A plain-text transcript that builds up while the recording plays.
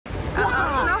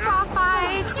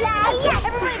Yeah,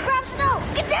 everybody grab snow.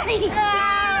 Get Daddy. Go.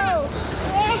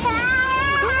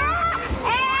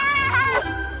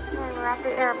 We're at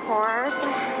the airport.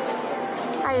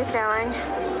 How are you feeling?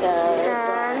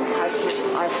 Good.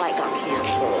 Our flight got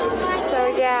canceled. So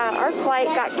yeah, our flight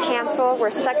got canceled.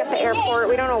 We're stuck at the airport.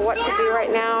 We don't know what to do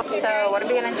right now. So what are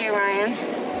we gonna do, Ryan?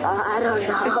 I don't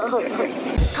know.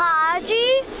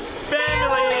 Kaji.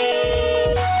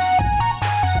 Family!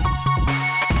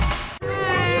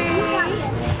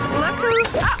 Look who...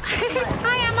 Oh!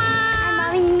 Hi, Emma!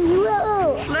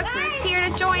 Look who's here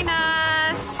to join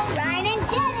us. Ryan and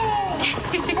Jenny.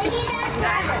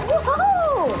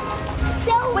 Woohoo!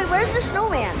 So, wait, where's the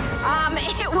snowman?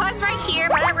 It was right here,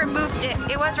 but I removed it.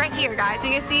 It was right here, guys.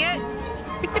 You can see it?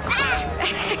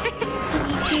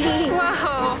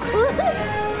 Whoa.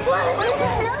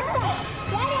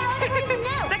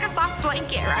 It's like a soft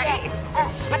blanket, right?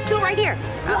 Two right here.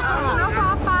 Uh-oh,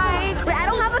 snowball fight. Wait, I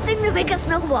don't have a thing to make a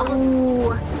snowball.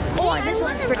 Ooh. Oh, this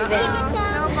one's pretty big.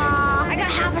 Snowball. I got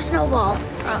half a snowball.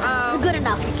 Uh-oh. Good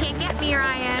enough. You can't get me,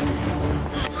 Ryan.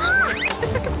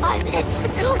 I missed.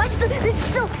 It's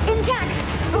still intact.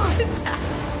 It's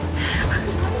intact.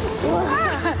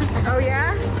 Oh,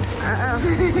 yeah? Uh-oh.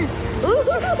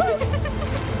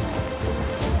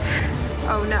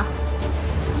 Oh, no.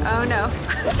 Oh, no.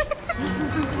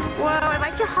 Whoa, I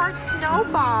like your heart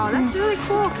snowball. That's really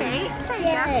cool, Kate. There you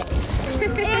go.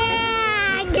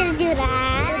 Yeah, I'm gonna do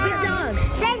that.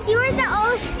 Since you were the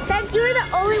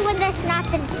only one that's not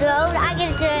been thrown, I'm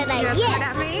gonna do it like You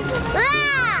at me?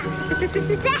 Ah!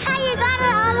 That's how you got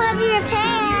it all over your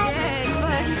pants.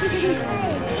 You did, look.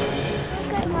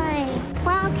 Look at mine.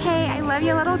 Wow, Kay, I love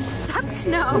your little duck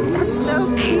snow. That's so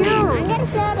cute. I'm gonna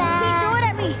throw that. Hey, throw it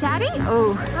at me. Daddy?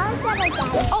 Oh. I'll throw it,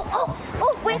 Daddy.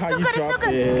 Oh, wait, it's still good, it's still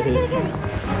good. Get.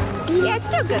 Yeah, it's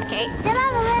still good, Kate. Get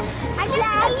out of there.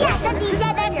 Yes, that's you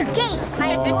said that's a cake. My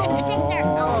sister.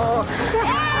 Oh.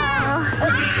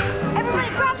 Everybody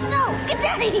grab snow. Get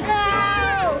Daddy. Go.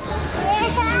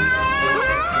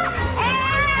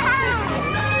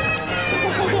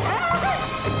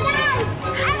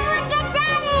 Everyone get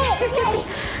Daddy.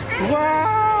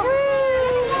 Wow.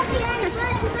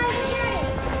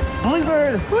 Oliver!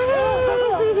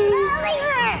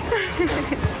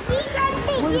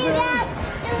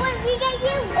 We get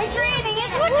you. It's raining.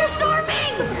 It's winter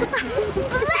storming.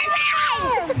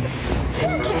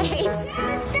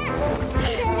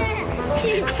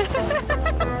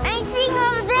 I'm seeing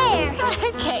over there.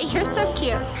 Okay, you're so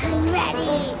cute.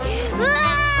 Ready.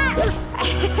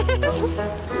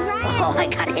 Oh, I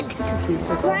got into two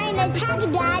pieces. Ryan, attack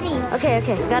Daddy. Okay,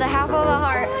 got a half of a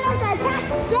heart. Attack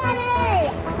Daddy.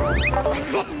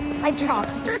 I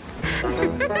dropped.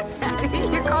 Daddy,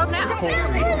 you're cold now.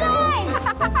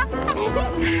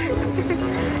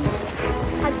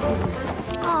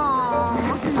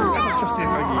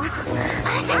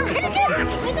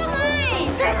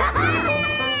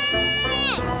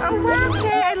 Oh, wow,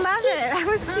 Kay, I love it. That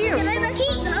was cute. Can I mess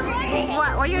this up? What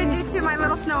are you going to do to my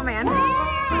little snowman?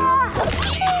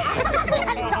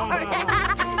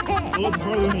 That was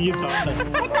harder than you thought. I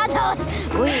thought that was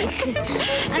weak.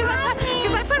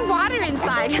 Because I put water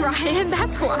inside, Ryan.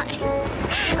 That's why.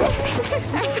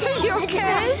 You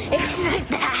okay? Expect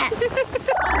that.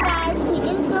 Guys, we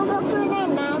just woke up from our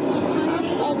nap,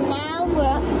 and now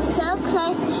we're so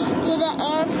close to the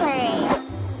airplane.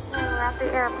 We're at the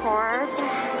airport.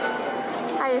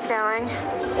 How are you feeling?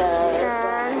 Good.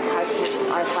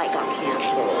 Our flight got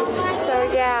canceled. So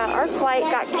yeah, our flight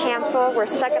got canceled. We're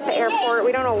stuck at the airport.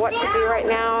 We don't know what to do right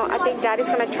now. I think Daddy's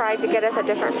gonna try to get us a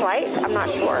different flight. I'm not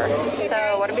sure.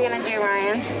 So what are we gonna do,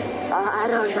 Ryan? I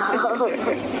don't know.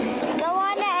 Go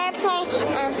on the airplane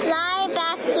and fly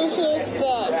back to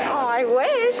Houston. Oh, I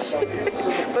wish.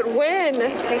 But when?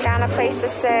 We found a place to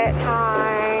sit.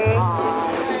 Hi.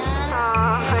 Hi.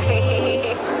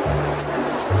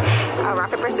 Oh, rock,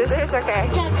 paper, scissors? Okay.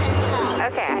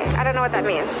 Okay, I don't know what that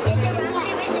means. It's a rock,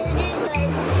 paper, scissors, but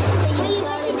you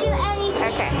get to do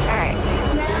anything. Okay, all right.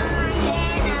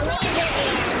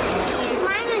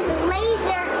 Mine is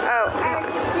laser. Oh,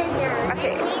 Scissors.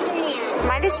 okay. Laser hand.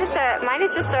 Mine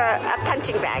is just a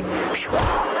punching bag. But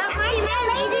mine's my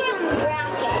laser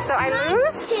bracket. So I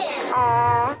lose?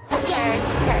 Aw. Okay.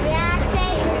 Rock,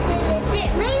 paper, scissors,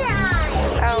 laser eye.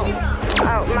 Laser rock.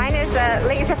 Oh, mine is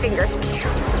laser fingers.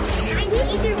 Mine's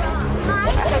laser rock.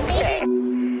 Okay.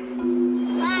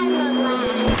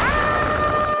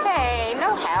 Hey, no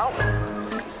help.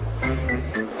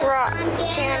 Rock.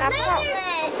 Can I pop?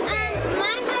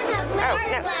 Mine was a Oh,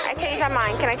 no, I changed my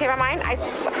mind. Can I change my mind?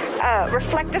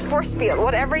 Reflective force field.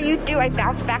 Whatever you do, I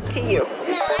bounce back to you.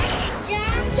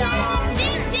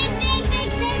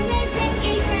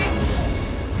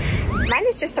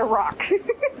 just a rock.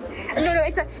 No,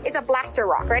 it's a blaster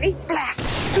rock. Ready? Blast,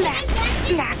 blast,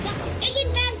 blast. It can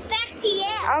bounce back to you.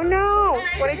 Oh no!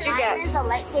 What did you Mine get? is a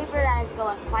lightsaber that is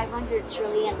going 500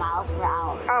 trillion miles per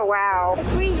hour. Oh wow. The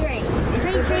freeze ring.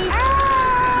 Freeze, freeze.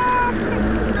 Ah!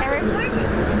 It's gonna come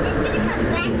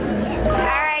back to you.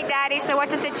 All right, Daddy. So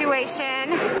what's the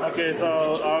situation? Okay,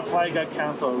 so our flight got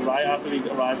canceled right after we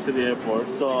arrived to the airport.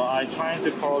 So I tried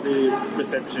to call the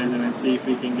reception and then see if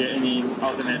we can get any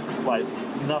alternate flights.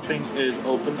 Nothing is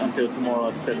open until tomorrow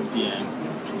at 7 p.m.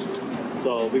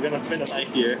 So we're gonna spend the night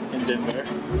here in Denver.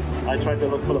 I tried to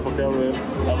look for the hotel room.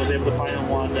 I was able to find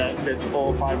one that fits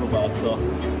all 5 of us. So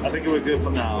I think we're good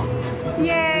for now.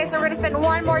 Yay! So we're gonna spend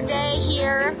one more day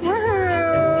here.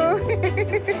 Woohoo!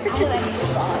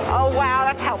 Oh wow,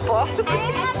 that's helpful. I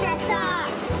didn't have dressed up.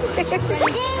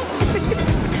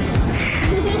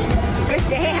 Good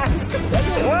dance.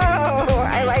 Whoa,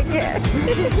 I like it.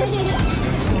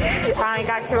 Finally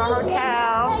got to our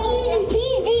hotel.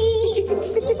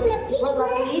 We're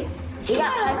lucky. We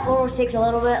got like 4 or 6 a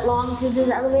little bit long to do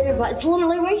the elevator, but it's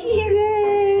literally right here.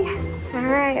 Yay! All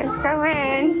right, let's go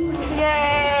in.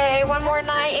 Yay! One more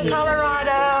night in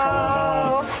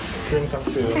Colorado. Dream come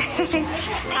true.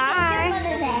 Hi.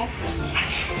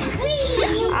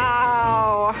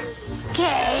 Oh.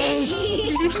 Okay.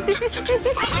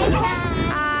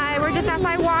 Hi, we're just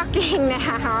outside walking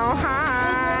now.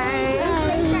 Hi.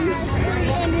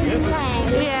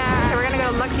 Yeah, we're gonna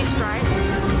go to Lucky Strike.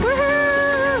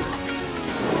 Woohoo!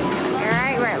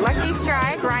 Alright, we're at Lucky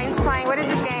Strike. Ryan's playing. What is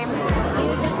this game?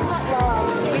 You just cut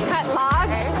logs. We cut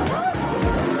logs?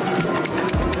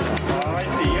 Oh, I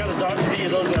see. You have the dog see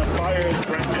those fire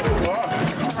branches. Oh,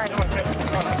 I kept on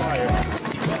fire.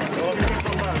 Oh, you're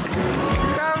so fast.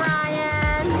 Go,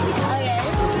 Ryan.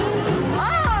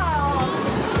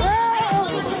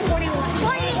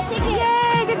 Okay.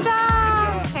 Yay, good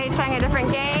job. Okay, he's trying a different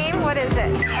game. What is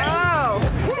it? Oh.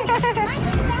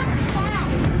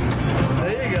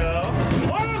 There you go.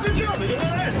 Oh, good job. Look at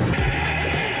that.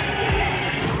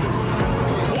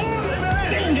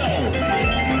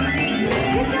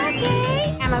 Good job,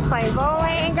 Kay. Emma's playing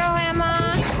bowling. Go, Emma.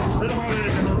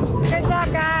 Good job,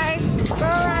 guys. Go,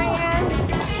 Ryan.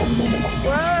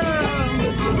 Whoa.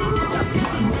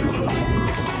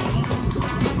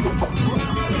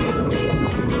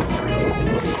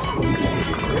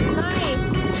 Nice.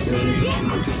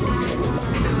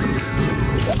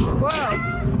 Whoa.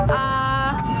 Oh,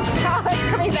 it's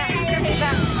coming back. It's coming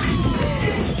back.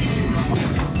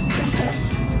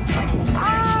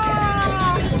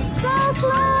 Oh, so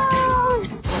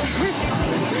close.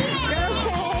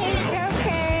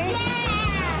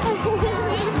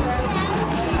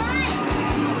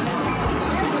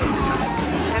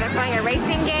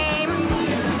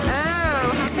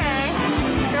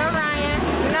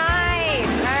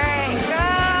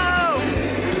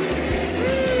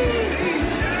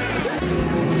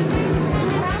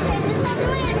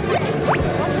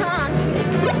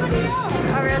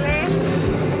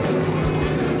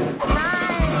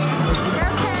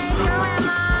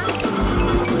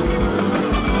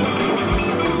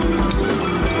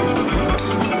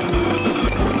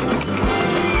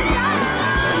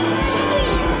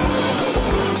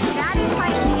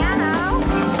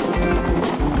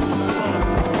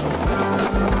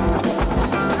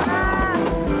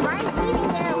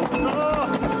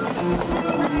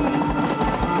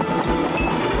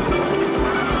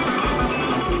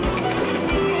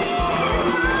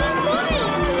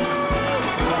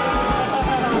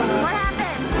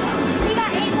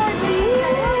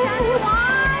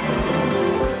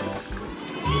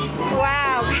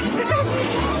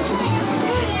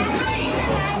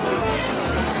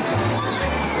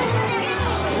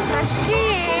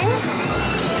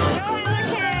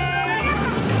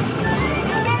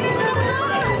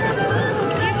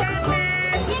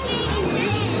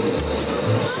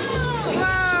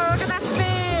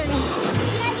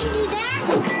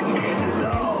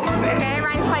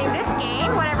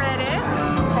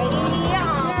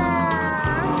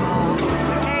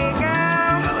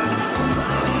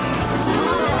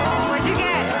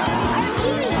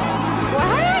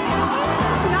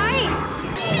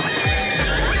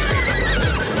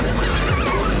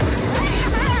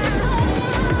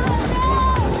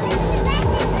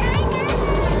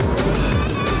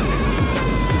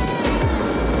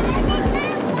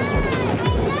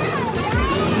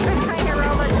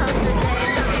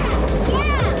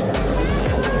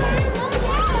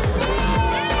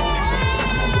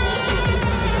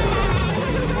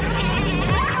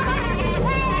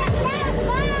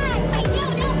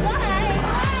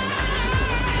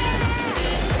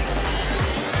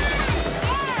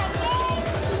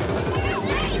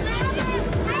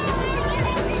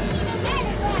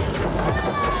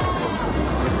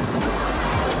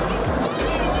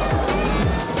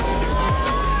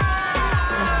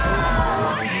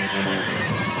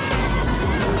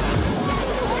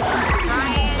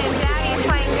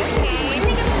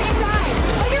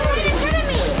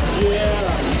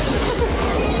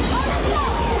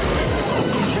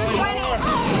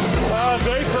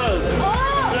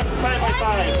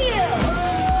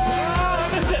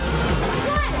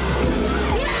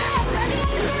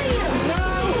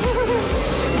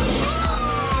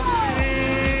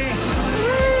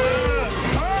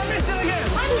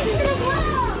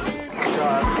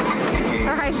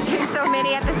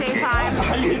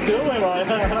 you doing,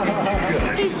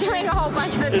 Ryan? He's doing a whole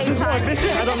bunch of Is things. this more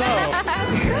efficient? I don't know.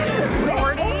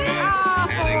 40. Oh,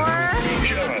 4.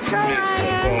 Just missed the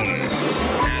bonus.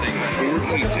 Adding 4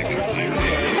 free tickets to your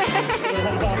game.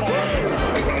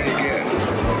 Try again.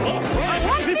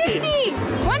 150.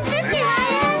 150,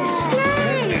 Ryan. Yay.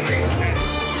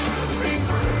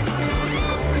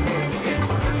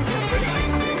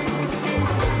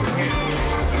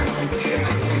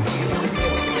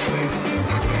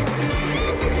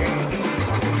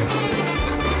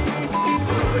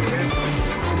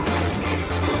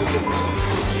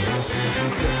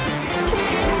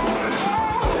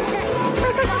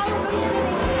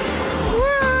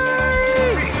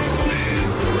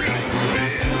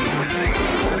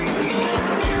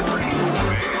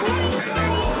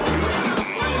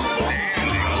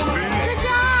 Good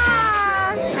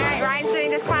job! All right, Ryan's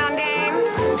doing this clown game.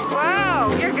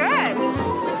 Whoa, you're good.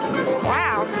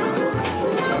 Wow.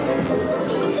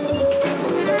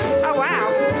 Oh, wow.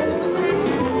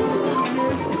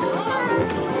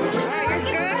 Oh, you're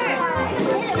good.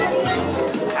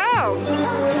 Oh.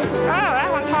 Oh, that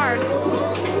one's hard.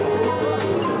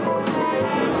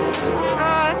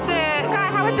 Oh, that's it. God,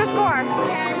 how was your score?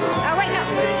 Oh, wait, no.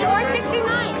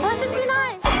 469.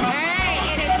 469. All right,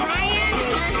 it is Ryan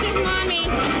versus Mommy.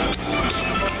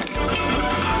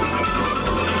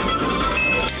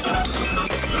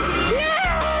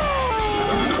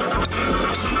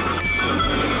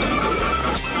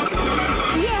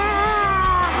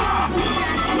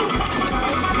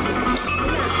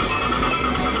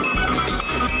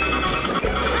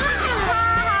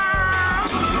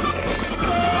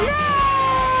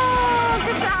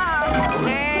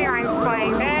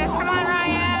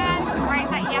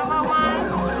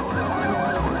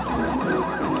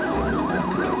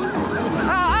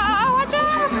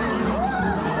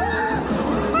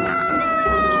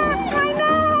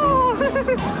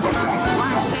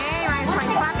 Okay, Ryan's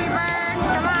playing Flappy Bird.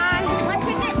 Come on. 1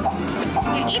 ticket.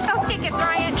 Yeah, eat those tickets,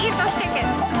 Ryan. Eat those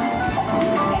tickets.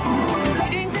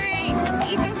 You're doing great.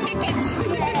 Eat those tickets.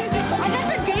 I got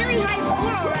the daily high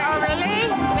score already. Oh, really?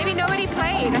 Maybe nobody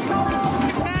played.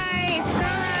 Nice. Go,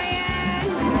 Ryan.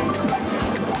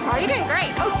 Oh, you're doing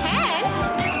great. Oh, 10?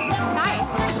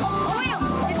 Nice.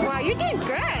 Wow, you're doing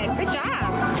good. Good job.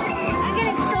 I'm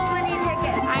getting so many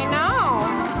tickets. I know.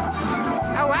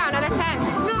 Oh, wow, another 10.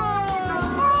 No.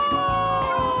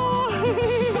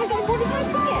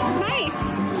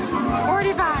 Nice.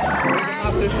 45. I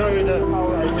have to show you how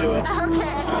I do it.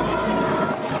 Okay.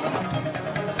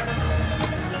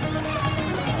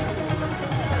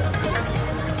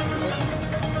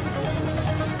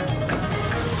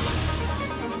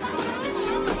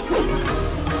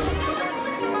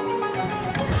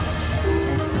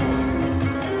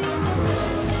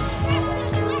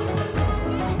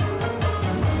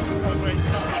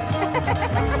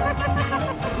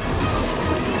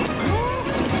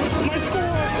 My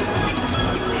score!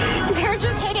 They're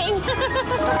just hitting.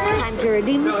 Time to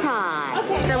redeem the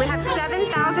prize. So we have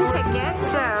 7,000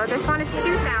 tickets. So this one is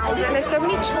 2,000. There's so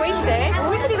many choices.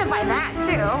 We could even buy that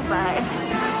too, but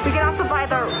we could also buy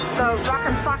the rock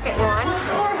and socket one.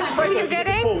 What are you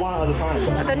getting? Pull one at a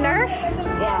time. The Nerf?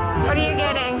 Yeah. What are you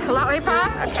getting?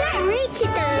 Lollipop? Okay. Can't reach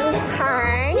it though. All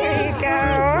right, here you go.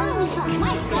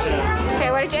 Okay,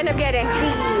 what did you end up getting?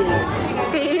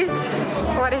 These?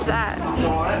 What is that?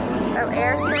 Oh,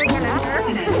 air stick and a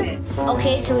Nerf?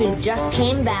 Okay, so we just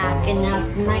came back and now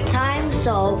it's nighttime,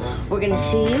 so we're gonna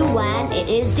see you when it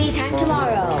is daytime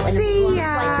tomorrow. And See then we're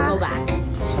ya. flight to go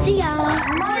back. See ya.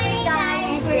 Morning,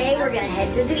 guys. Today we're gonna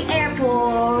head to the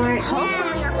airport.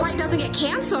 Hopefully our flight doesn't get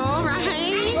canceled,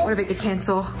 right? What if it gets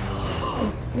canceled?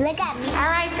 Look at me. All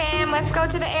right, fam, let's go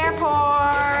to the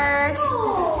airport. Let's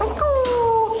go. Let's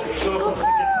go for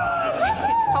second time.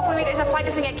 Hopefully the flight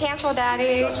doesn't get canceled,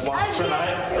 Daddy. Just one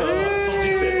tonight. Don't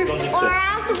jinx it. Don't jinx Or it.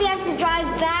 else we have to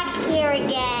drive back here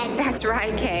again. That's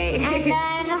right, Kate. And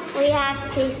then we have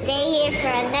to stay here for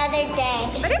another day.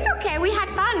 But it's okay. We had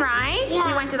fun, right? Yeah.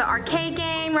 We went to the arcade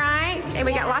game, right? And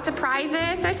we got lots of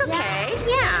prizes, so it's okay.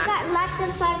 We Yeah. got lots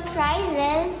of fun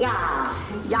prizes. Yeah.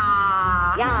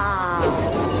 Yeah. Yeah.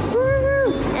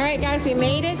 Woo-hoo. All right, guys, we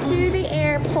made it to the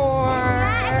airport.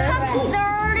 That took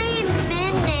 30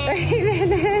 minutes. 30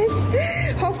 minutes.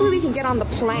 Hopefully we can get on the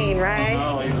plane, right?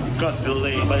 Oh, it got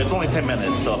delayed, but it's only 10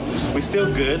 minutes, so we're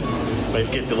still good. But if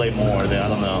it get delayed more, then I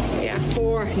don't know. Yeah.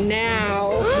 For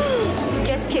now.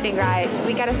 Just kidding, guys.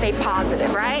 We gotta stay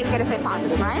positive, right? We gotta stay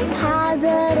positive, right?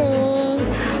 Positive.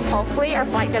 Hopefully our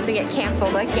flight doesn't get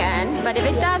canceled again. But if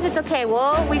it does, it's okay.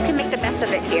 Well, we can make the best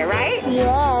of it here, right?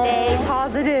 Yeah. Stay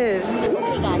positive.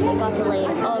 Okay, guys, I got delayed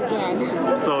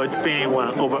again. So it's been,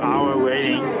 what, over an hour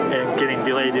waiting and getting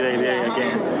delayed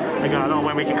I don't know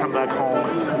when we can come back home.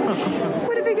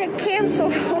 What if it get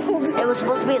canceled? It was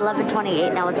supposed to be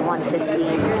 11:28. Now it's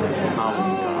 1:15.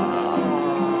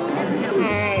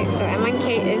 Alright, so Emma and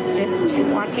Kate is just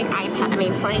watching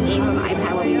playing games on the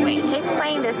iPad while we wait. Kate's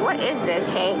playing this. What is this,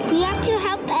 Kate? We have to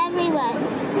help everyone.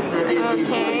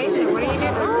 Okay, so what are you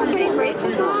doing? Oh, putting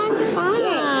braces on? Fun.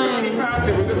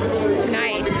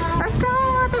 Nice. Let's go.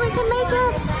 I think we can make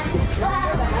it.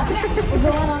 We're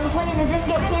going on the plane. It didn't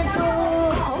get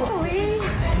canceled. Hopefully.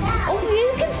 Oh,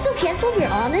 you can still cancel if you're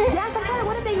on it? Yes, I'm trying.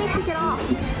 What if they make you get off?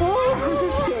 I'm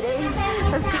just kidding.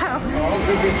 Let's go.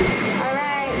 All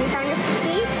right, we found